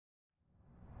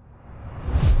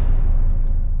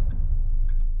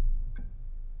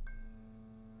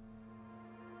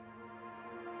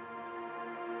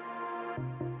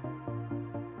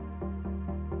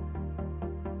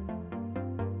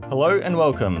Hello and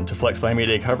welcome to FlexLane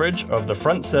Media coverage of the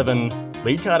front 7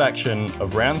 lead card action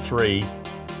of round 3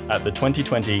 at the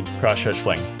 2020 Christchurch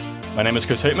Fling. My name is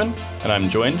Chris Hoopmann and I'm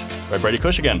joined by Brady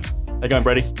Kuech again. How you going,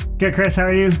 Brady? Good, Chris. How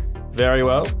are you? Very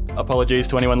well. Apologies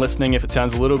to anyone listening if it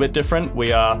sounds a little bit different.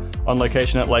 We are on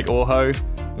location at Lake Orho.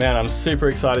 Man, I'm super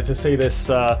excited to see this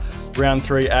round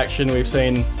 3 action. We've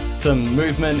seen some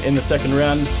movement in the second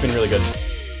round. It's been really good.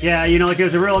 Yeah, it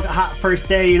was a real hot first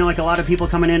day, a lot of people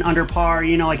coming in under par,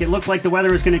 it looked like the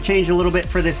weather was going to change a little bit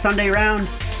for this Sunday round.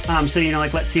 So,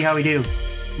 let's see how we do.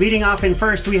 Leading off in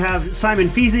first, we have Simon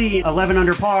Feasey, 11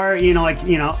 under par,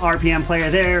 RPM player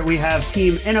there. We have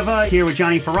Team Innova here with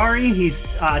Johnny Ferrari. He's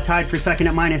tied for second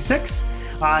at -6.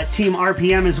 Team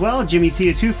RPM as well, Jimmy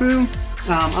Tuitufu.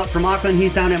 Up from Auckland,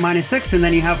 he's down at -6, and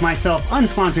then you have myself,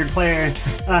 unsponsored player,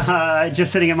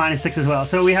 just sitting at -6 as well.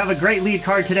 So we have a great lead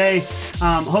card today.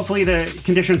 Hopefully the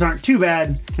conditions aren't too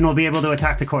bad, and we'll be able to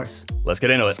attack the course. Let's get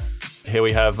into it. Here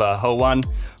we have hole 1,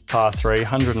 par 3,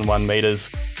 101 meters,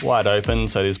 wide open.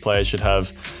 So these players should have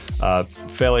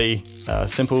fairly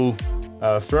simple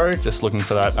throw, just looking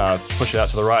for that push it out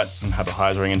to the right and have a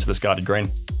hyzering into this guarded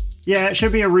green. Yeah, it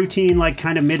should be a routine,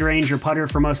 kind of mid-range or putter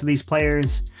for most of these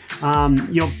players.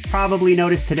 You'll probably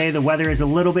notice today the weather is a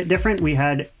little bit different. We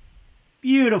had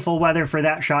beautiful weather for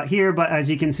that shot here, but as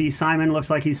you can see, Simon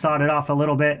looks like he sawed it off a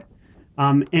little bit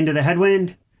into the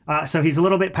headwind. So he's a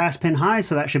little bit past pin high,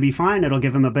 so that should be fine. It'll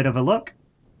give him a bit of a look.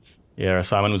 Yeah,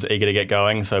 Simon was eager to get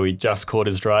going, so we just caught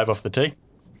his drive off the tee.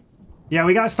 Yeah,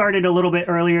 we got started a little bit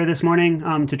earlier this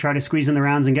morning to try to squeeze in the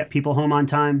rounds and get people home on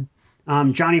time.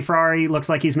 Johnny Ferrari looks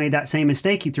like he's made that same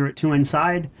mistake. He threw it 2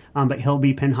 inside, but he'll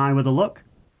be pin high with a look.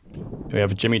 We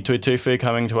have Jimmy Tuitufu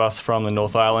coming to us from the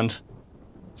North Island.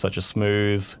 Such a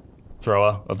smooth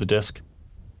thrower of the disc.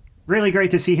 Really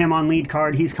great to see him on lead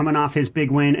card. He's coming off his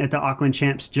big win at the Auckland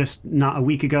Champs just not a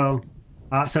week ago.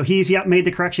 So he's, made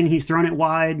the correction. He's thrown it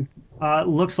wide.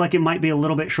 Looks like it might be a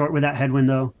little bit short with that headwind,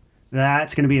 though.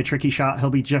 That's going to be a tricky shot. He'll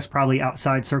be just probably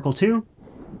outside circle 2.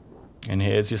 And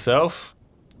here's yourself.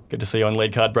 Good to see you on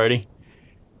lead card, Brady.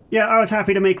 Yeah, I was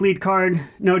happy to make lead card.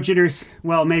 No jitters.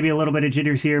 Well, maybe a little bit of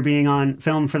jitters here being on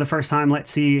film for the first time.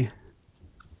 Let's see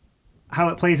how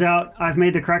it plays out. I've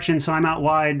made the correction, so I'm out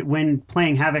wide. When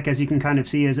playing Havoc, as you can kind of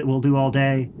see, as it will do all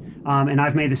day. And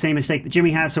I've made the same mistake that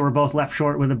Jimmy has, so we're both left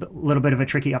short with a little bit of a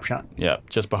tricky upshot. Yeah,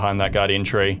 just behind that guardian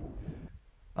tree.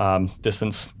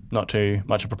 Distance, not too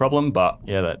much of a problem, but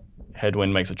yeah, that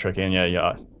headwind makes it tricky, and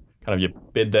yeah. Kind of your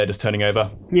bid there just turning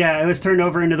over. Yeah, it was turned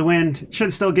over into the wind.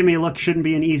 Should still give me a look. Shouldn't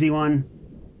be an easy one.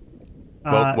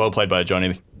 Well played by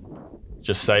Johnny.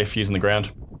 Just safe using the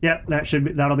ground. Yep,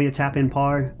 that'll be a tap-in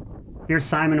par. Here's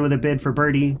Simon with a bid for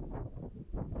birdie.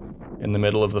 In the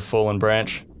middle of the fallen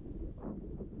branch.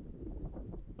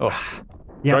 Oh,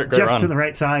 yeah, great just run. To the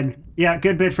right side. Yeah,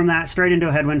 good bid from that. Straight into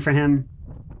a headwind for him.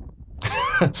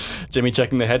 Jimmy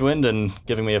checking the headwind and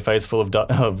giving me a face full of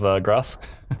grass.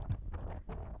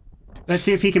 Let's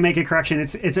see if he can make a correction.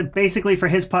 It's basically for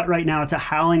his putt right now, it's a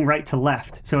howling right to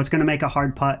left. So it's going to make a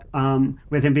hard putt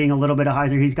with him being a little bit of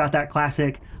hyzer. He's got that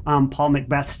classic Paul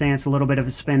Macbeth stance, a little bit of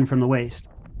a spin from the waist.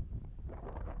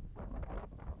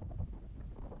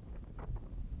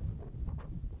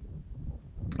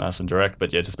 Nice and direct,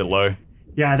 but yeah, just a bit low.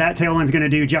 Yeah, that tailwind's going to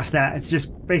do just that. It's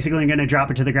just basically going to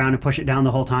drop it to the ground and push it down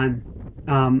the whole time.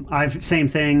 Same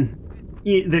thing.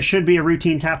 There should be a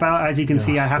routine tap out. As you can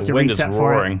see, I have to reset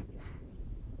for it. Roaring.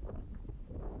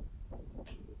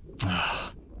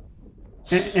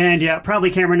 And yeah, probably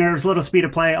camera nerves, little speed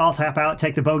of play, I'll tap out,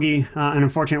 take the bogey. An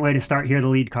unfortunate way to start here, the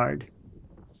lead card.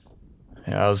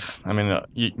 Yeah,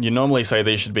 you normally say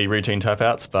these should be routine tap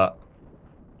outs, but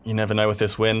you never know with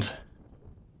this wind.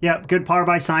 Yep, good par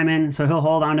by Simon, so he'll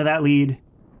hold on to that lead.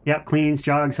 Yep, cleans,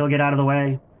 jogs, he'll get out of the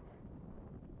way.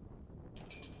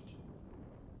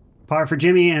 Par for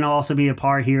Jimmy, and also be a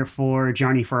par here for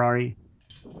Johnny Ferrari.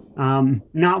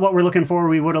 Not what we're looking for.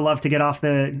 We would have loved to get off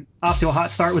to a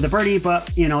hot start with a birdie, but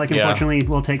unfortunately,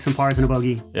 we'll take some pars and a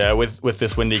bogey. Yeah, with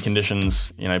this windy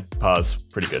conditions, par's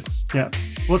pretty good. Yeah,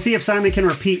 we'll see if Simon can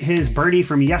repeat his birdie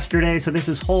from yesterday. So this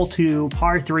is hole 2,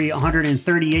 par 3,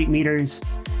 138 meters.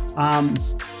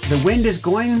 The wind is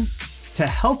going to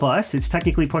help us. It's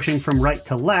technically pushing from right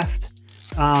to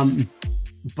left,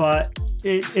 but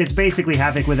it's basically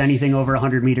Havoc with anything over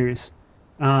 100 meters.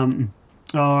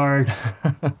 Or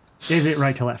is it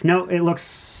right to left? No, it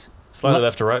looks... Slightly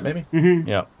left to right, maybe? Mm-hmm.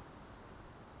 Yeah.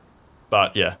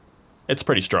 But, yeah, it's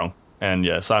pretty strong. And,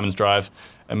 yeah, Simon's drive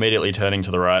immediately turning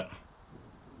to the right.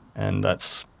 And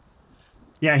that's...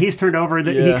 Yeah, he's turned over.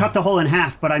 He cut the hole in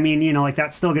half, but I mean,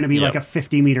 that's still going to be like a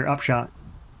 50-meter upshot.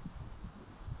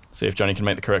 See if Johnny can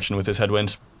make the correction with his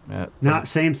headwind. Yeah, Not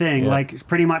same thing. Yeah. Like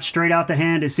pretty much straight out the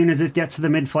hand. As soon as it gets to the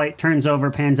mid-flight, turns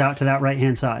over, pans out to that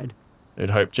right-hand side.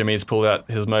 I'd hope Jimmy's pulled out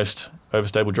his most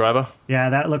overstable driver. Yeah,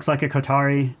 that looks like a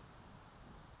Qatari.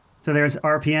 So there's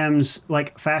RPM's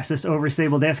like fastest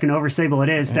overstable disc, and overstable it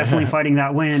is, definitely fighting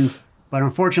that wind. But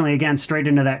unfortunately, again, straight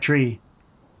into that tree.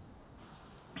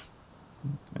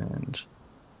 And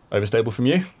overstable from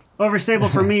you? Overstable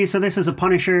for me, so this is a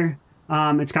Punisher.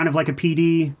 It's kind of like a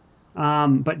PD,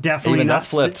 but definitely Even not that's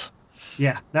flipped.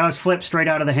 Yeah, that was flipped straight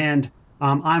out of the hand.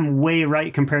 I'm way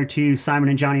right compared to Simon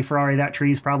and Johnny Ferrari. That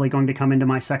tree is probably going to come into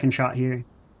my second shot here.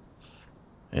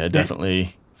 Yeah,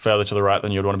 definitely further to the right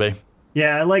than you'd want to be.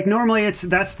 Yeah, like normally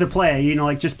that's the play. You know,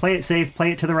 like just play it safe,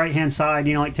 play it to the right-hand side,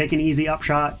 you know, like take an easy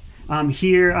upshot.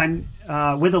 Here, I'm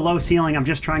with a low ceiling, I'm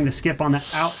just trying to skip on the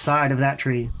outside of that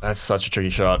tree. That's such a tricky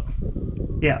shot.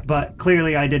 Yeah, but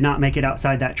clearly I did not make it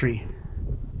outside that tree.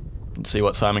 Let's see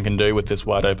what Simon can do with this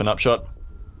wide open upshot.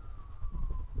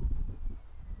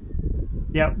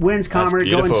 Yeah, wind's calmer, going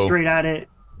beautiful. straight at it.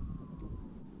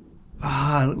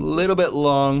 A little bit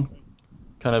long,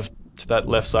 kind of to that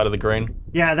left side of the green.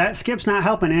 Yeah, that skip's not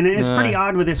helping, and it's pretty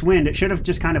odd with this wind. It should have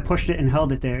just kind of pushed it and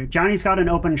held it there. Johnny's got an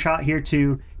open shot here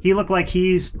too. He looked like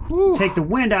he's take the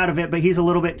wind out of it, but he's a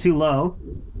little bit too low.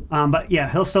 But yeah,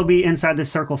 he'll still be inside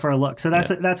this circle for a look. So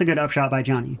that's a good upshot by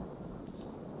Johnny.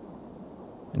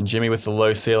 And Jimmy with the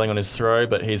low ceiling on his throw,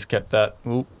 but he's kept that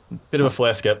bit of a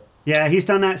flare skip. Yeah, he's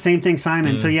done that same thing,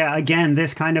 Simon. So yeah, again,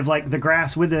 this kind of like the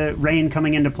grass with the rain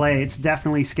coming into play, it's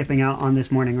definitely skipping out on this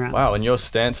morning round. Wow, and your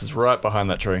stance is right behind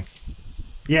that tree.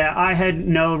 Yeah, I had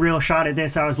no real shot at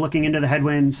this. I was looking into the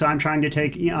headwind, so I'm trying to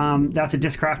take, that's a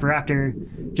Discraft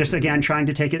Raptor. Just again, trying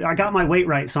to take it. I got my weight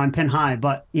right, so I'm pin high,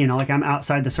 but, you know, like I'm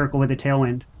outside the circle with a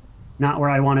tailwind. Not where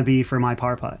I want to be for my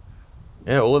par putt.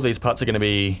 Yeah, all of these putts are going to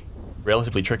be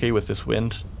relatively tricky with this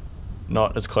wind.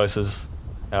 Not as close as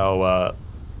our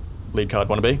lead card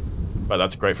want to be, but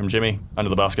that's great from Jimmy, under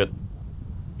the basket.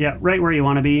 Yeah, right where you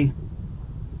want to be.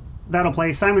 That'll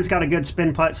play. Simon's got a good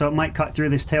spin putt, so it might cut through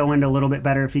this tailwind a little bit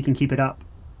better if he can keep it up.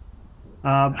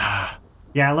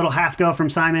 Yeah, a little half go from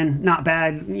Simon. Not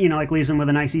bad. You know, like leaves him with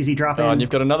a nice easy drop in. Oh, and you've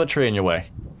got another tree in your way.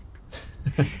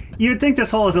 You'd think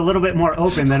this hole is a little bit more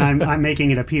open than I'm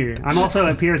making it appear. I'm also,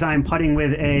 it appears I'm putting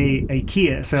with a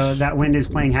Kia, so that wind is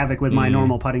playing havoc with my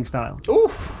normal putting style.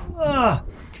 Oof.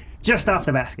 Just off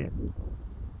the basket.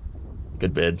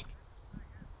 Good bid.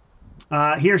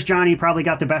 Here's Johnny, probably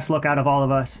got the best look out of all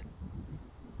of us.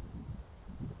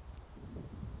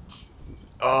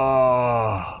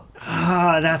 Oh.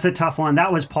 That's a tough one.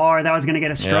 That was par. That was going to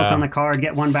get a stroke on the card,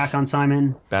 get one back on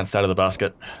Simon. Bounced out of the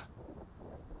basket.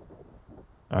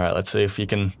 All right, let's see if you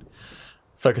can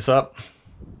focus up.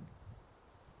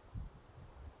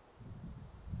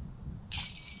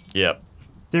 Yep.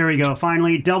 There we go.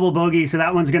 Finally, double bogey. So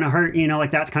that one's going to hurt. You know,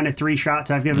 like that's kind of 3 shots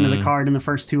I've given to the card in the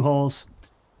first 2 holes.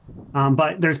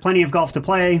 But there's plenty of golf to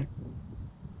play.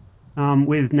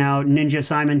 With now Ninja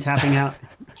Simon tapping out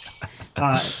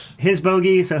his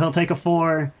bogey. So he'll take a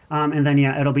 4. And then,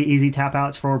 yeah, it'll be easy tap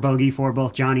outs for bogey for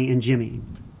both Johnny and Jimmy.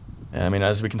 Yeah, I mean,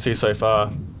 as we can see so far,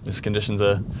 these conditions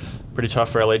are pretty tough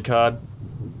for our lead card.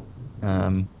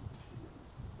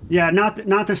 Yeah, not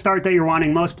the start that you're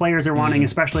wanting. Most players are wanting,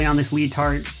 especially on this lead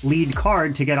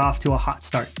card, to get off to a hot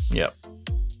start. Yep.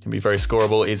 Can be very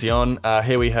scoreable, easy on.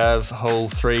 Here we have hole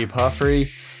 3, par 3.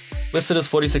 Listed as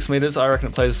 46 meters. I reckon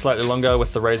it plays slightly longer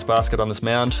with the raised basket on this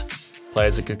mound.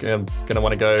 Players are going to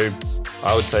want to go,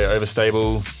 I would say,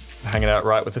 overstable, hanging out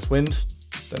right with this wind.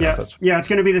 Yeah, it's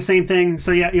going to be the same thing.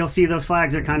 So yeah, you'll see those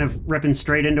flags are kind of ripping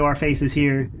straight into our faces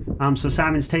here. So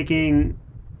Simon's taking,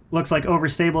 looks like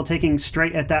overstable, taking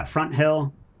straight at that front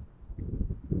hill.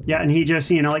 Yeah, and he just,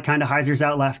 you know, like kind of hyzers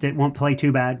out left. It won't play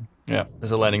too bad. Yeah,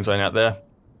 there's a landing zone out there.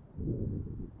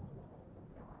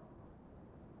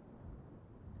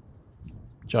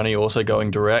 Johnny also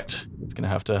going direct. He's going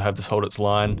to have this hold its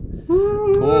line.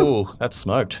 Oh, that's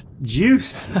smoked.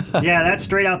 Juiced. Yeah, that's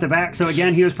straight out the back. So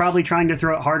again, he was probably trying to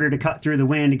throw it harder to cut through the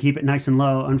wind to keep it nice and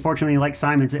low. Unfortunately, like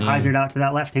Simon's, it hyzered out to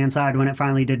that left-hand side when it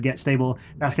finally did get stable.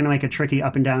 That's going to make it tricky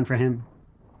up and down for him.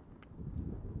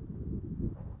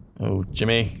 Oh,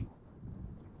 Jimmy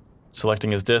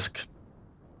selecting his disc.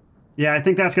 Yeah, I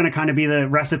think that's going to kind of be the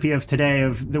recipe of today.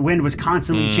 Of the wind was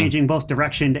constantly changing both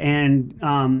direction and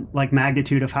like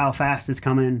magnitude of how fast it's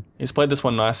coming. He's played this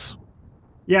one nice.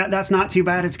 Yeah, that's not too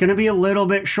bad. It's going to be a little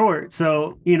bit short.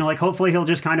 So, you know, like hopefully he'll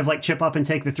just kind of like chip up and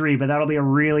take the 3, but that'll be a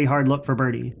really hard look for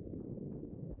birdie.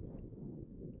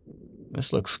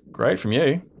 This looks great from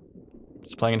you.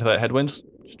 Just playing into that headwind.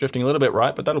 Just drifting a little bit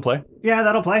right, but that'll play. Yeah,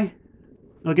 that'll play.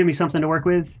 It'll give me something to work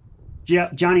with. Yeah,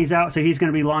 Johnny's out, so he's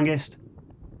going to be longest.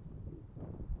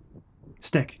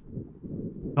 Stick.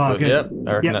 Oh, good. Yep,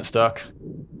 I reckon that's stuck.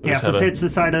 Yeah, so it's the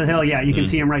side of the hill. Yeah, you can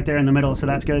see him right there in the middle, so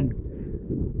that's good.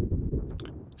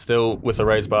 Still, with a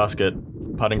raised basket,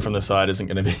 putting from the side isn't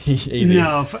going to be easy.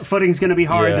 No, footing's going to be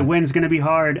hard. The wind's going to be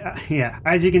hard. Yeah,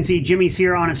 as you can see, Jimmy's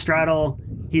here on a straddle.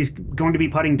 He's going to be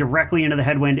putting directly into the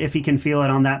headwind if he can feel it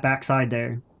on that backside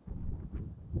there.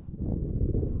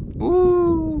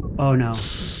 Ooh. Oh, no.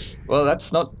 Well,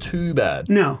 that's not too bad.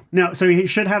 No. So he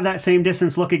should have that same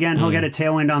distance look again. He'll get a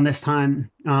tailwind on this time,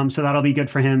 so that'll be good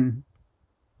for him.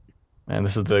 And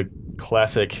this is the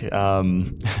classic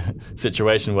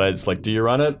situation where it's like, do you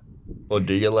run it or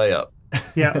do you lay up?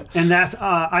 Yeah, and that's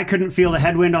I couldn't feel the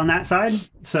headwind on that side,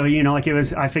 so like it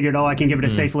was. I figured, I can give it a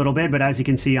safe little bit, but as you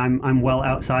can see, I'm well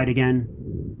outside again.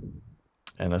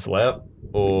 And that's a layup,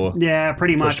 or yeah,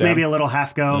 pretty much, down. Maybe a little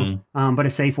half go, but a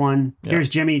safe one. Yep. Here's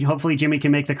Jimmy. Hopefully, Jimmy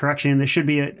can make the correction. This should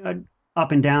be a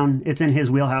up and down. It's in his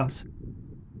wheelhouse.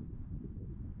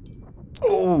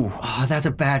 Oh, that's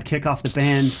a bad kick off the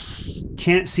band.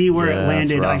 Can't see where it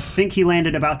landed. I think he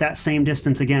landed about that same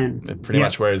distance again. Pretty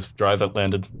much where his driver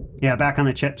landed. Yeah, back on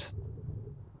the chips.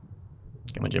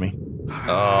 Come on, Jimmy.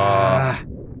 Right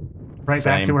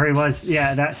back to where he was.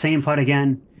 Yeah, that same putt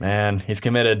again. Man, he's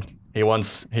committed. He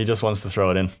just wants to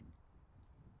throw it in.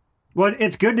 Well,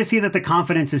 it's good to see that the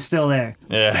confidence is still there.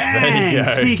 Yeah, there you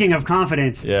go. Speaking of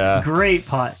confidence, great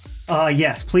putt.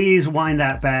 Yes, please wind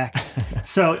that back.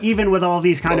 So even with all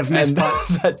these kind of missed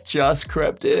putts. That just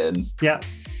crept in. Yeah.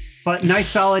 But nice,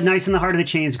 solid, nice in the heart of the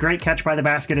chains. Great catch by the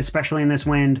basket, especially in this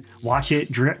wind. Watch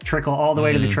it trickle all the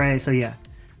way to the tray. So yeah,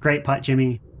 great putt,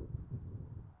 Jimmy.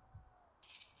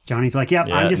 Johnny's like, yep,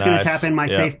 I'm just going to tap in my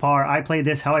safe par. I played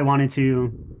this how I wanted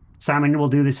to. Simon will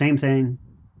do the same thing.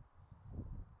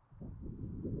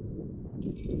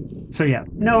 So yeah,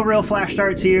 no real flash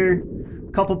starts here.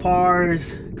 Couple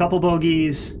pars, couple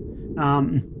bogeys.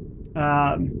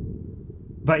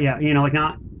 But yeah, like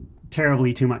not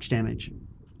terribly too much damage.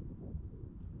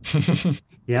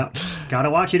 Yeah, gotta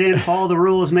watch it in, follow the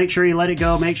rules, make sure you let it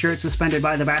go, make sure it's suspended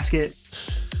by the basket.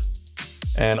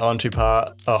 And on to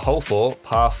hole 4,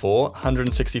 par 4,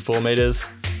 164 meters.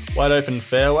 Wide open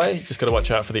fairway, just got to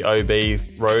watch out for the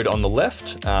OB road on the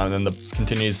left, and then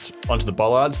continues onto the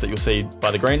bollards that you'll see by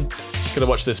the green. Just got to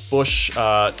watch this bush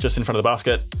just in front of the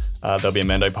basket. There'll be a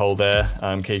Mando pole there,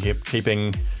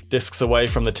 keeping discs away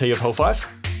from the tee of hole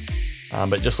 5.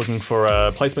 But just looking for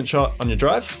a placement shot on your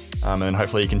drive, and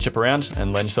hopefully you can chip around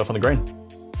and land yourself on the green.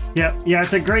 Yeah,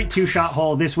 it's a great 2-shot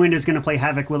hole. This wind is going to play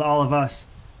havoc with all of us.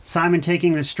 Simon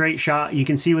taking the straight shot. You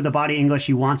can see with the body English,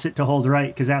 he wants it to hold right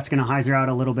because that's going to hyzer out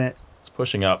a little bit. It's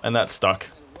pushing up, and that's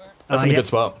stuck. That's in a good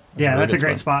spot. That's a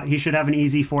great spot. He should have an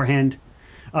easy forehand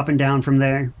up and down from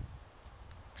there.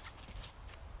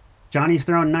 Johnny's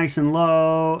thrown nice and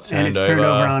low, and it's turned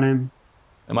over on him.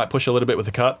 It might push a little bit with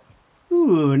the cut.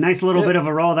 Ooh, nice little bit of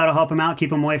a roll. That'll help him out,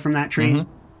 keep him away from that tree.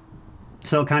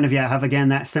 So kind of, have again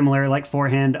that similar like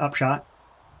forehand upshot.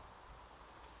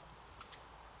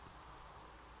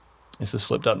 This is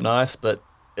flipped up nice, but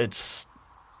it's...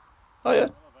 Oh yeah,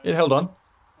 it held on. A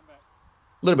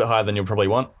little bit higher than you'll probably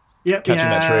want. Yep, catching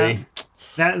that tree.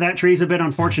 That tree's a bit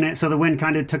unfortunate, so the wind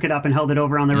kind of took it up and held it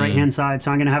over on the right-hand side,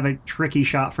 so I'm going to have a tricky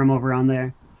shot from over on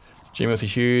there. Jimmy with a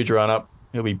huge run-up.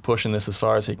 He'll be pushing this as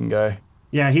far as he can go.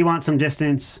 Yeah, he wants some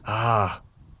distance. Not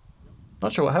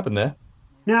sure what happened there.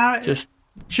 Nah, just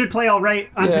should play all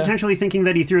right. I'm potentially thinking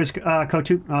that he threw his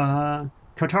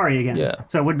Kotari again. Yeah.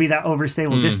 So it would be that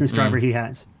overstable distance driver he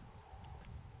has.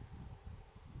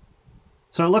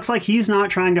 So it looks like he's not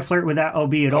trying to flirt with that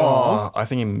OB at all. I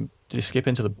think did he skip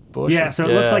into the bush? Yeah, so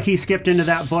it looks like he skipped into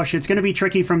that bush. It's going to be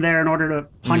tricky from there in order to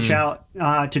punch out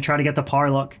to try to get the par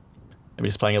look. Maybe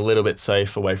just playing a little bit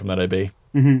safe away from that OB.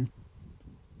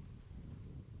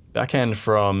 Backhand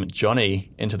from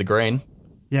Johnny into the green.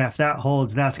 Yeah, if that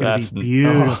holds, that's going to be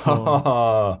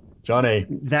beautiful. Johnny.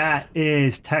 That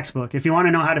is textbook. If you want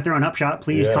to know how to throw an upshot,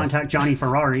 please contact Johnny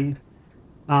Ferrari.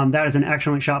 That is an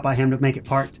excellent shot by him to make it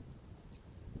parked.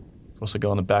 Also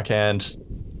go on the backhand.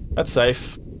 That's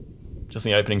safe. Just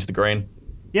in the opening to the green.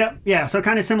 Yep, yeah, so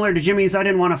kind of similar to Jimmy's. I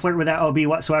didn't want to flirt with that OB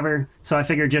whatsoever, so I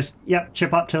figured just,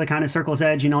 chip up to the kind of circle's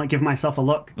edge, like give myself a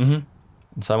look. And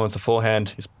Simon with the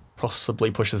forehand, he's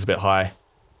possibly pushes a bit high.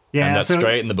 Yeah, and that's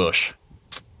straight in the bush.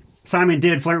 Simon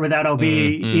did flirt with that OB,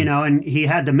 and he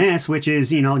had the miss, which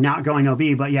is, not going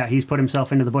OB, but yeah, he's put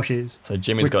himself into the bushes. So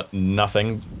Jimmy's got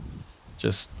nothing.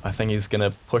 I think he's going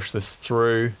to push this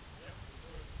through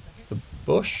the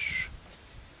bush.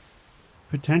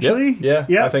 Potentially? Yeah,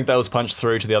 I think that was punched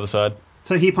through to the other side.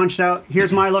 So he punched out.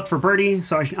 Here's my look for birdie.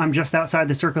 So I'm just outside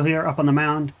the circle here, up on the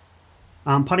mound.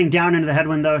 Putting down into the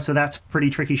headwind, though, so that's a pretty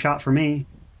tricky shot for me.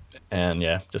 And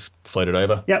yeah, just floated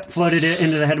over. Yep, floated it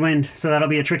into the headwind. So that'll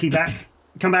be a tricky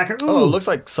comebacker. Ooh. Oh, looks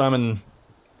like Simon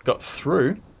got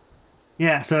through.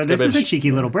 Yeah, so this is a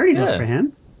cheeky little birdie hook for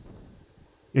him.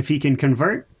 If he can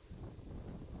convert.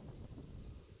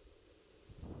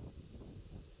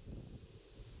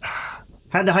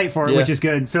 Had the height for it, which is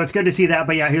good. So it's good to see that.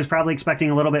 But yeah, he was probably expecting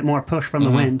a little bit more push from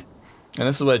the wind. And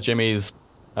this is where Jimmy's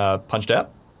punched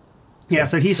out. Yeah,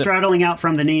 so he's straddling out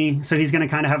from the knee. So he's going to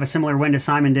kind of have a similar wind as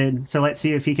Simon did. So let's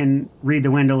see if he can read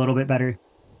the wind a little bit better.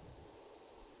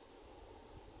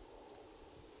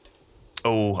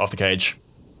 Oh, off the cage.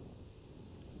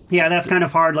 Yeah, that's kind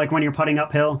of hard, like when you're putting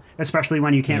uphill, especially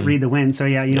when you can't read the wind. So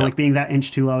yeah, you know, like being that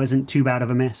inch too low isn't too bad of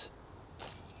a miss.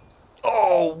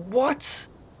 Oh, what?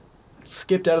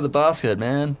 Skipped out of the basket,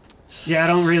 man. Yeah, I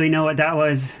don't really know what that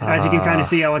was. As you can kind of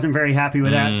see, I wasn't very happy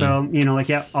with that. So, you know, like,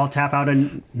 yeah, I'll tap out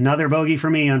another bogey for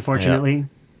me, unfortunately. Yep.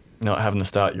 Not having the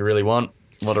start you really want.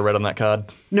 A lot of red on that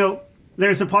card. Nope.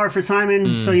 There's a par for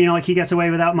Simon, so, you know, like, he gets away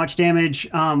without much damage.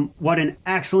 What an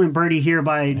excellent birdie here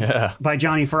by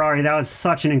Johnny Ferrari. That was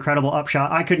such an incredible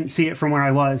upshot. I couldn't see it from where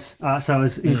I was, so it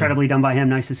was incredibly done by him.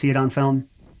 Nice to see it on film.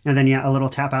 And then, yeah, a little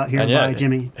tap out here by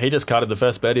Jimmy. He just carded the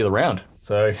first birdie of the round,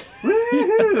 so...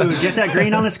 Woohoo! Get that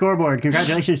green on the scoreboard.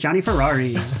 Congratulations, Johnny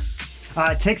Ferrari.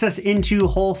 Takes us into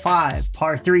hole 5,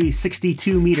 par 3,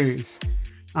 62 meters.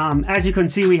 As you can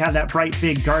see, we have that bright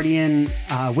big guardian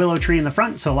willow tree in the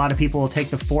front, so a lot of people will take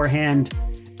the forehand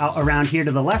out around here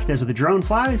to the left as the drone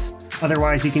flies.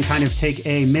 Otherwise, you can kind of take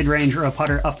a mid-range or a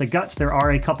putter up the guts. There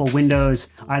are a couple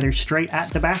windows either straight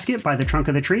at the basket by the trunk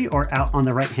of the tree or out on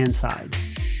the right-hand side.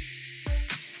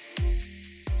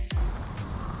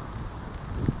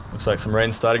 Looks like some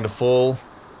rain's starting to fall.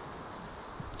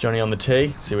 Johnny on the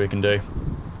tee. See what he can do.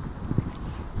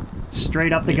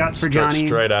 Straight up the guts for Johnny.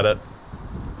 Straight at it.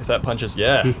 If that punches,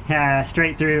 Yeah,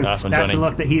 straight through. Nice one, That's Johnny. the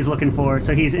look that he's looking for.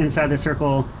 So he's inside the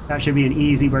circle. That should be an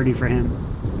easy birdie for him.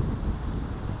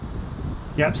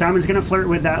 Yep, Simon's going to flirt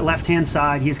with that left-hand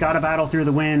side. He's got to battle through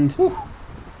the wind. Whew.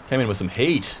 Came in with some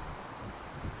heat.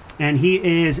 And he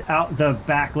is out the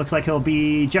back. Looks like he'll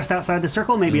be just outside the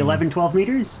circle, maybe 11, 12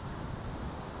 meters.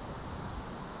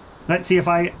 Let's see if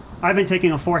I've been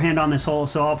taking a forehand on this hole,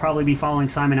 so I'll probably be following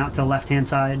Simon out to the left-hand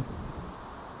side.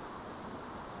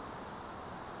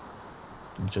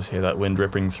 You just hear that wind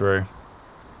ripping through.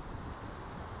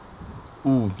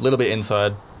 Ooh, a little bit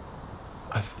inside.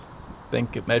 I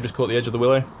think it may have just caught the edge of the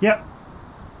willow. Yep.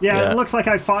 Yeah, it looks like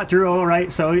I fought through all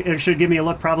right, so it should give me a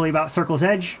look probably about circle's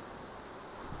edge.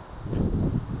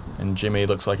 And Jimmy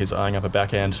looks like he's eyeing up a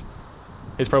backhand.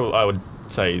 He's probably, I would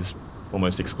say he's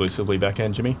almost exclusively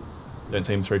backhand, Jimmy. Don't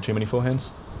see him throw too many forehands.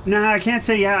 Nah, I can't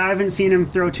say, I haven't seen him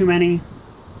throw too many.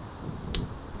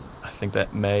 I think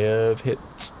that may have hit...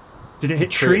 Did it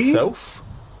hit tree tree? itself?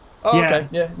 Oh, Yeah. okay.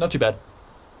 Yeah, not too bad.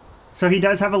 So he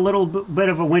does have a little bit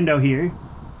of a window here.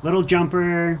 Little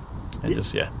jumper. And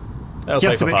just, that'll Just play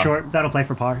a for bit par. short. That'll play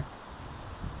for par.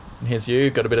 And here's you,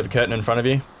 got a bit of a curtain in front of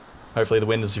you. Hopefully the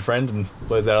wind is your friend and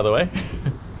blows out of the way.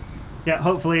 Yeah,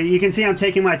 hopefully. You can see I'm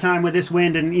taking my time with this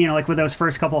wind, and, you know, like with those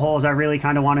first couple holes, I really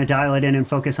kind of want to dial it in and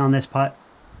focus on this putt.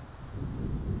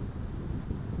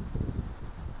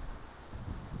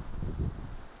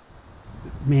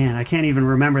 Man, I can't even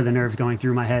remember the nerves going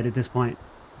through my head at this point.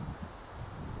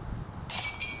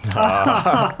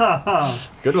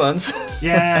 Good ones.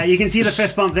 Yeah, you can see the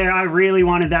fist bump there. I really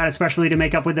wanted that, especially to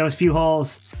make up with those few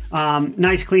holes.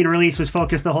 Nice clean release, was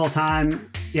focused the whole time.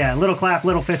 Yeah, little clap,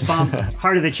 little fist bump,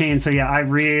 heart of the chain. So yeah, I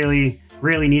really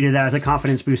needed that as a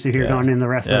confidence booster here going in the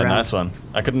rest of the round. Yeah, nice one.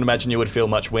 I couldn't imagine you would feel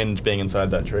much wind being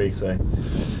inside that tree, so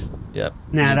yeah.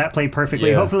 Nah, that played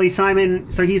perfectly. Yeah. Hopefully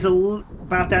Simon, so he's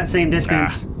about that same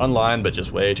distance. Online, but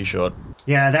just way too short.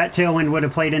 Yeah, that tailwind would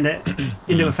have played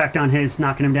into effect on his,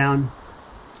 knocking him down.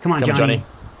 Come on, Come on, Johnny. Johnny.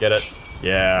 Get it.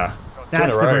 Yeah.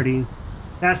 That's the birdie.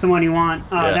 That's the one you want.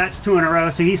 That's 2 in a row,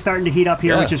 so he's starting to heat up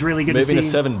here, which is really good to see. Moving to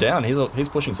 7 down. He's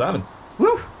pushing Simon.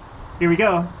 Woo! Here we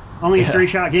go. Only a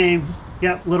 3-shot game.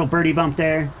 Yep, little birdie bump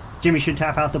there. Jimmy should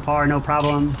tap out the par, no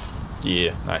problem.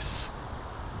 Yeah, nice.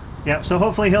 Yep, so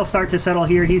hopefully he'll start to settle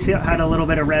here. He's had a little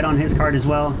bit of red on his card as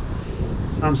well.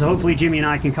 So hopefully Jimmy and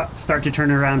I can start to turn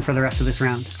it around for the rest of this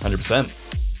round. 100%.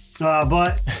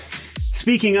 But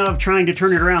speaking of trying to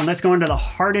turn it around, let's go into the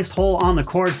hardest hole on the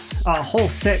course. Hole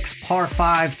 6, par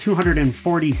 5,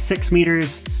 246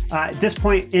 meters. At this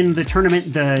point in the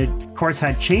tournament, the course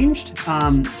had changed.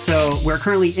 So we're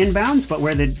currently inbounds, but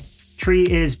where the tree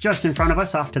is just in front of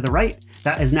us off to the right,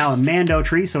 that is now a Mando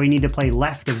tree, so we need to play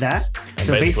left of that. And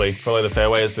so basically follow the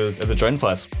fairway as the drone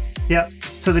flies. Yep.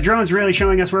 So the drone's really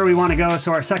showing us where we want to go.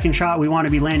 So our second shot, we want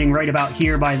to be landing right about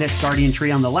here by this guardian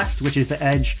tree on the left, which is the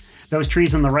edge Those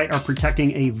trees on the right are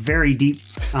protecting a very deep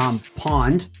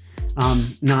pond,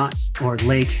 or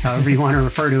lake, however you want to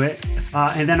refer to it.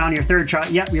 And then on your third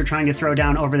shot, yep, you're trying to throw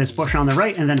down over this bush on the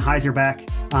right and then hyzer back,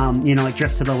 like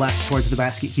drift to the left towards the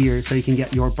basket here so you can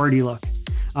get your birdie look.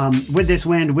 With this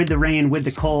wind, with the rain, with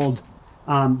the cold,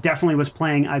 definitely was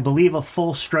playing, I believe, a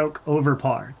full stroke over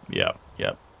par. Yep.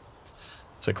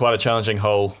 So quite a challenging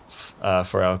hole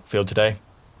for our field today.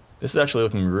 This is actually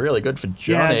looking really good for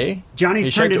Johnny. Yeah,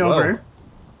 Johnny's turned it over,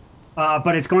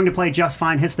 but it's going to play just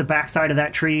fine. Hits the backside of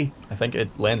that tree. I think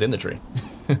it lands in the tree.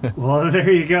 Well,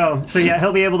 there you go. So yeah,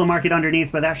 he'll be able to mark it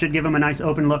underneath, but that should give him a nice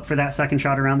open look for that second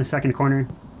shot around the second corner.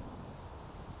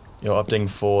 You're opting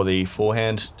for the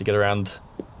forehand to get around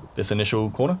this initial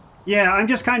corner? Yeah, I'm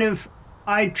just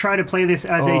I try to play this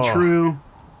as a true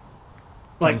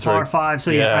par 5. So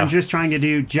yeah, I'm just trying to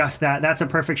do just that. That's a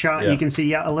perfect shot. You can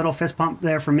see a little fist pump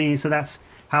there for me. So that's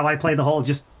how I play the hole.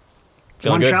 Just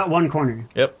one shot, one corner.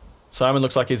 Yep. Simon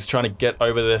looks like he's trying to get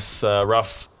over this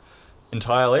rough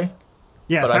entirely.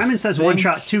 Yeah, Simon says one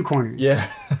shot, two corners. Yeah.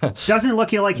 Doesn't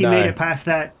look like he made it past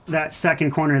that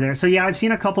second corner there. So yeah, I've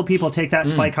seen a couple people take that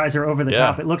spike hyzer over the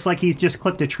top. It looks like he's just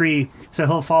clipped a tree, so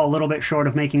he'll fall a little bit short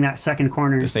of making that second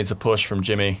corner. Just needs a push from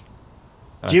Jimmy.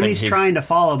 Jimmy's trying to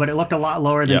follow, but it looked a lot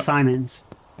lower than Simon's.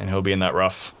 And he'll be in that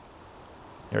rough.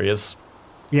 Here he is.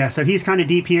 Yeah, so he's kind of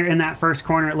deep here in that first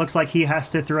corner. It looks like he has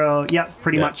to throw,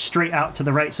 pretty much straight out to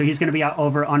the right. So he's going to be out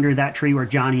over under that tree where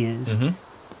Johnny is.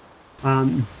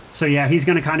 So yeah, he's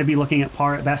going to kind of be looking at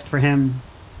par at best for him.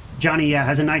 Johnny,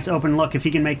 has a nice open look. If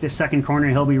he can make this second corner,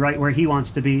 he'll be right where he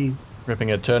wants to be.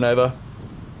 Ripping a turnover.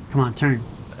 Come on, turn.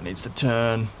 That needs to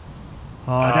turn.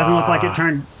 Oh, it doesn't look like it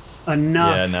turned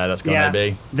enough. Yeah, no, that's going to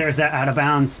be. There's that out of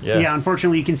bounds. Yeah,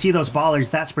 unfortunately, you can see those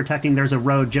ballers. That's protecting. There's a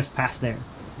road just past there.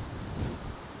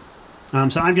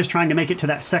 So I'm just trying to make it to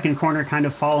that second corner, kind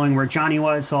of following where Johnny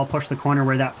was. So I'll push the corner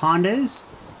where that pond is.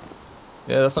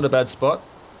 Yeah, that's not a bad spot.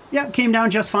 Yep, came down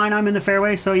just fine. I'm in the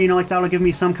fairway, so that'll give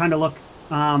me some kind of look,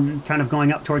 kind of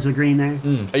going up towards the green there.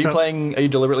 Are you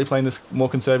deliberately playing this more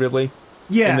conservatively?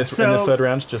 Yeah. In this third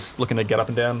round, just looking to get up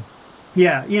and down.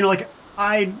 Yeah,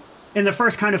 in the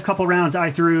first kind of couple rounds, I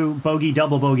threw bogey,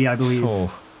 double bogey, I believe.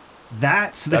 Oh.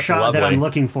 That's the shot that I'm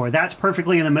looking for. That's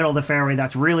perfectly in the middle of the fairway.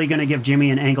 That's really going to give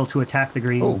Jimmy an angle to attack the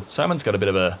green. Oh, Simon's got a bit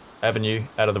of a avenue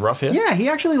out of the rough here. Yeah, he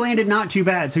actually landed not too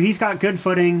bad, so he's got good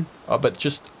footing. Oh, but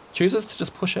just chooses to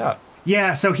just push out.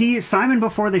 Yeah, so Simon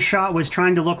before the shot was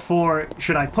trying to look for,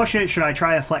 should I push it? Should I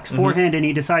try a flex forehand? And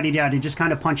he decided, to just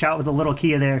kind of punch out with a little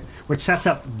Kia there, which sets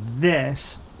up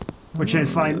this, which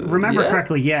if I remember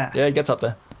correctly, Yeah, he gets up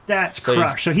there. That's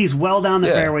crushed. So he's well down the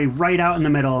fairway, right out in the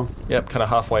middle. Yep, kind of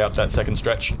halfway up that second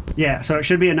stretch. Yeah, so it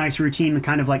should be a nice routine,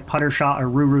 kind of like putter shot or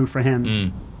roo-roo for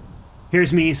him.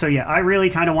 Here's me. So yeah, I really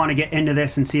kind of want to get into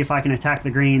this and see if I can attack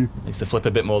the green. Needs to flip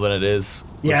a bit more than it is.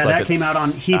 Yeah, that came out on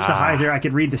heaps of hyzer. I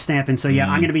could read the stamp, and so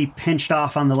I'm going to be pinched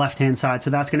off on the left-hand side, so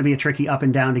that's going to be a tricky up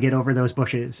and down to get over those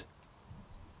bushes.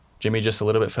 Jimmy just a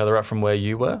little bit further up from where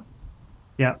you were?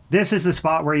 Yeah, this is the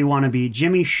spot where you want to be.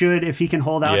 Jimmy should, if he can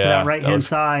hold out to that right-hand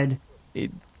side.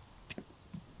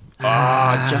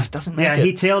 Just doesn't make it. Yeah,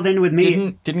 he tailed in with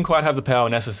me. Didn't quite have the power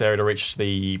necessary to reach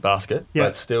the basket,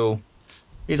 but still,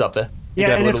 he's up there. You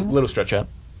can have a little stretch out.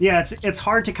 Yeah, it's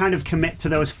hard to kind of commit to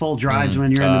those full drives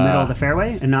when you're in the middle of the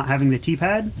fairway and not having the tee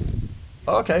pad.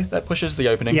 Okay, that pushes the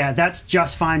opening. Yeah, that's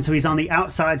just fine. So he's on the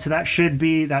outside, so that should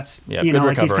be, he's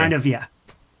kind of, Yeah,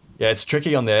 it's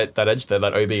tricky on that edge there,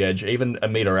 that OB edge. Even a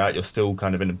meter out, you're still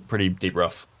kind of in a pretty deep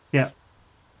rough. Yeah.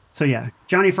 So yeah,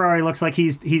 Johnny Ferrari looks like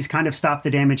he's kind of stopped the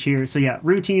damage here. So yeah,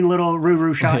 routine little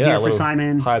roo-roo shot here for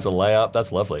Simon. High as a layup,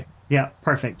 that's lovely. Yeah,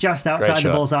 perfect. Just outside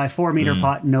the bullseye, 4-meter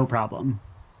putt, no problem.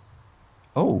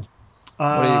 Oh, what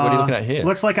are you looking at here?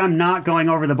 Looks like I'm not going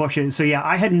over the bushes. So yeah,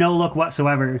 I had no look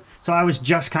whatsoever. So I was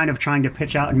just kind of trying to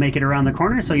pitch out and make it around the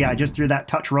corner. So yeah, I just threw that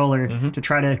touch roller to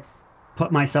try to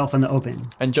put myself in the open.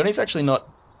 And Johnny's actually not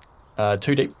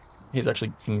too deep. He's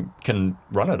actually can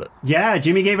run at it. Yeah,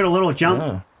 Jimmy gave it a little jump.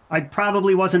 Yeah. I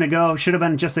probably wasn't a go. Should have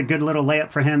been just a good little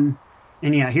layup for him.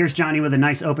 And yeah, here's Johnny with a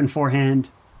nice open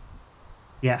forehand.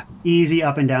 Yeah, easy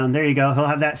up and down. There you go. He'll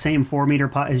have that same 4-meter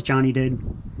putt as Johnny did.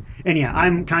 And yeah,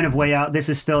 I'm kind of way out. This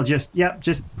is still just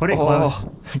put it close.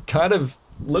 Kind of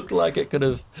looked like it could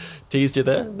have teased you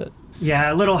there. But...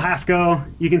 Yeah, a little half go.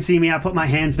 You can see me. I put my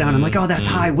hands down. I'm like, oh, that's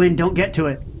high. Wind, don't get to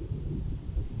it.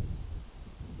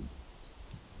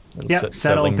 Yep,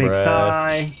 settle, big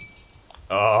sigh.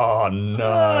 Oh,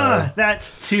 no.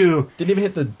 That's 2. Didn't even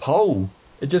hit the pole.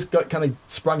 It just got kind of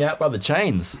sprung out by the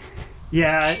chains.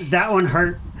 Yeah, that one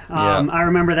hurt. I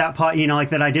remember that putt, you know, like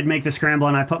that I did make the scramble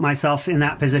and I put myself in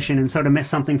that position. And so to miss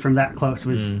something from that close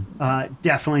was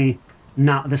definitely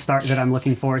not the start that I'm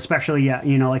looking for, especially,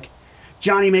 you know, like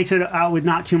Johnny makes it out with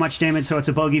not too much damage. So it's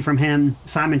a bogey from him.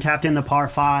 Simon tapped in the par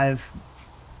 5.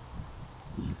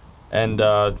 And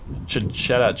should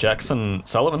shout out Jackson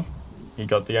Sullivan. He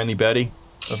got the only birdie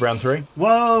of round 3.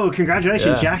 Whoa,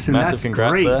 congratulations, Jackson. Massive That's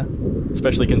congrats great. there,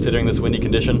 especially considering this windy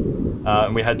condition.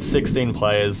 And we had 16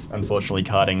 players, unfortunately,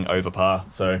 karting over par.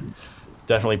 So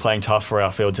definitely playing tough for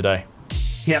our field today.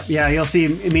 Yep, yeah, you'll see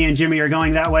me and Jimmy are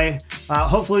going that way.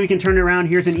 Hopefully we can turn it around.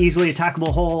 Here's an easily attackable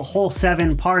hole, hole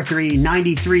 7, par 3,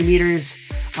 93 meters.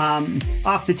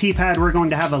 Off the tee pad, we're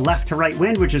going to have a left to right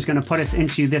wind, which is going to put us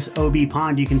into this OB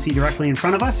pond you can see directly in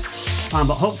front of us.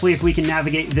 But hopefully if we can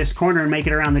navigate this corner and make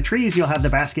it around the trees, you'll have the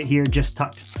basket here just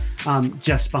tucked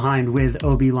just behind with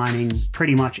OB lining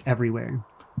pretty much everywhere.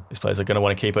 These players are going to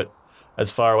want to keep it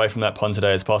as far away from that pond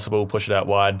today as possible, push it out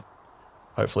wide.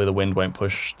 Hopefully the wind won't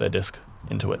push their disc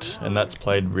into it. And that's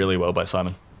played really well by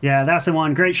Simon. Yeah, that's the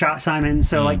one. Great shot, Simon.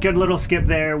 So, like, good little skip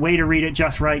there. Way to read it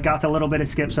just right. Got a little bit of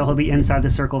skip, so he'll be inside the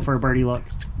circle for a birdie look.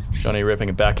 Johnny ripping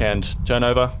a backhand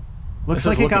turnover. Looks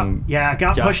like it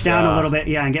got pushed down a little bit,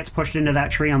 and gets pushed into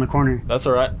that tree on the corner. That's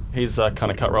all right. He's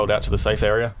kind of cut rolled out to the safe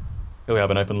area. He'll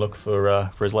have an open look for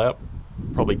his layup.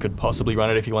 Probably could possibly run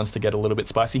it if he wants to get a little bit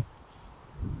spicy.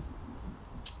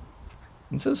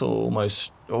 This is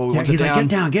almost... Oh, yeah, he's down. like, get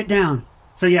down, get down.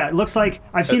 So yeah, it looks like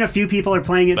I've seen a few people are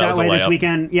playing it that way this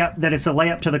weekend. Yep, that it's a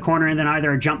layup to the corner and then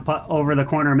either a jump putt over the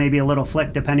corner, maybe a little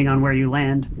flick, depending on where you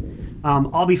land.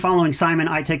 I'll be following Simon.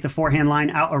 I take the forehand line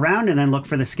out around and then look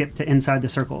for the skip to inside the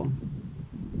circle.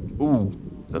 Ooh,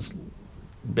 that's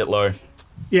a bit low.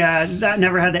 Yeah, that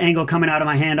never had the angle coming out of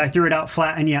my hand. I threw it out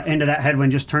flat and into that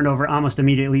headwind, just turned over almost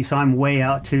immediately. So I'm way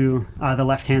out to the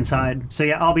left-hand side. So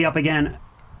yeah, I'll be up again.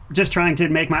 Just trying to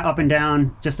make my up and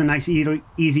down, just a nice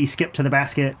easy skip to the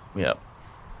basket. Yep.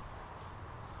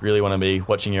 Really want to be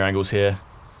watching your angles here.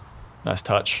 Nice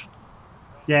touch.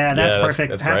 Yeah, that's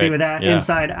perfect. That's Happy great. with that. Yeah.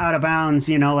 Inside, out of bounds,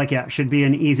 you know, like, yeah, should be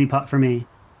an easy putt for me.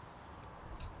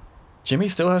 Jimmy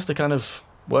still has to kind of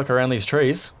work around these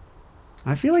trees.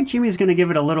 I feel like Jimmy's going to give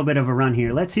it a little bit of a run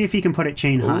here. Let's see if he can put it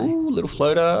chain high. Ooh, little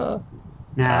floater.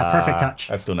 Nah, perfect touch.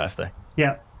 That's still nice though.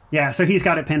 Yep. Yeah, so he's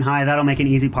got it pin high. That'll make an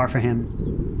easy par for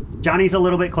him. Johnny's a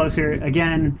little bit closer.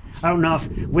 Again, I don't know if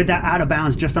with that out of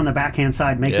bounds just on the backhand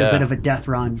side makes a bit of a death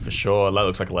run. For sure. That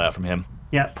looks like a layup from him.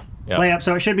 Yep. Layup,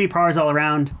 so it should be pars all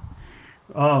around.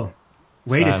 Oh,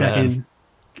 wait a second.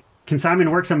 Can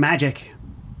Simon work some magic?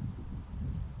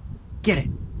 Get it.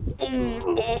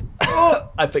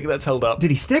 I think that's held up.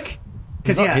 Did he stick?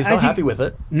 He's not happy with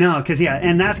it. No, because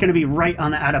and that's going to be right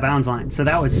on the out of bounds line. So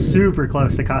that was super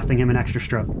close to costing him an extra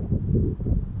stroke.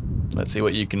 Let's see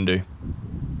what you can do.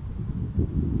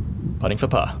 Putting for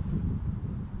par.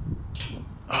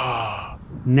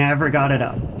 Never got it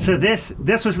up. So this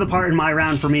was the part in my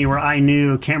round for me where I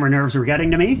knew camera nerves were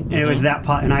getting to me. And it was that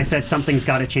putt, and I said something's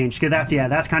got to change because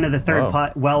that's kind of the third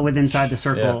putt well within inside the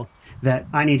circle that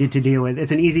I needed to deal with.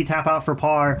 It's an easy tap out for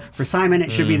par. For Simon,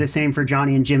 it should be the same for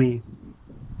Johnny and Jimmy.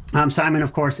 Simon,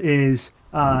 of course, is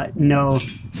no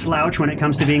slouch when it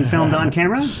comes to being filmed on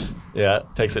camera. Yeah,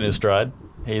 takes it in his stride.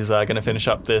 He's going to finish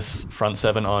up this front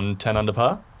 7 on 10 under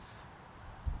par.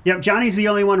 Yep, Johnny's the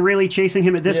only one really chasing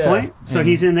him at this point. So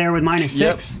he's in there with -6.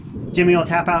 Yep. Jimmy will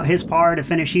tap out his par to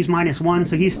finish. He's -1,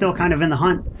 so he's still kind of in the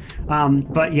hunt.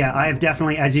 But yeah, I have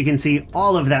definitely, as you can see,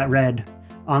 all of that red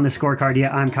on the scorecard.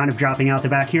 Yeah, I'm kind of dropping out the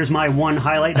back. Here's my one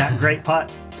highlight, that great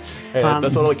putt. Hey,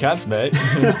 that's all that counts, mate.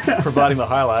 Providing the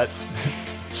highlights.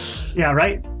 Yeah,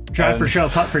 right? Drive for show,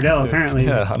 putt for dough, apparently.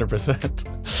 Yeah, 100%.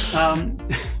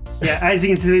 Yeah, as you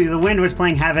can see, the wind was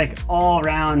playing havoc all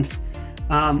around.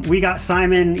 We got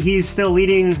Simon. He's still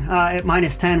leading at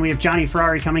 -10. We have Johnny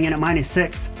Ferrari coming in at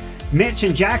 -6. Mitch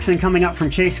and Jackson coming up from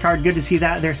chase card. Good to see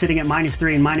that. They're sitting at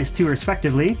 -3 and -2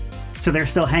 respectively. So they're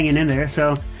still hanging in there.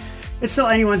 So it's still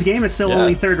anyone's game. It's still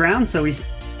only third round. So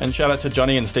And shout out to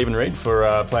Johnny and Stephen Reed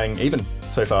for playing even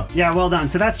so far. Yeah, well done.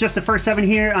 So that's just the first 7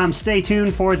 here. Stay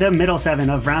tuned for the middle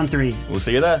 7 of round 3. We'll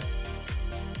see you there.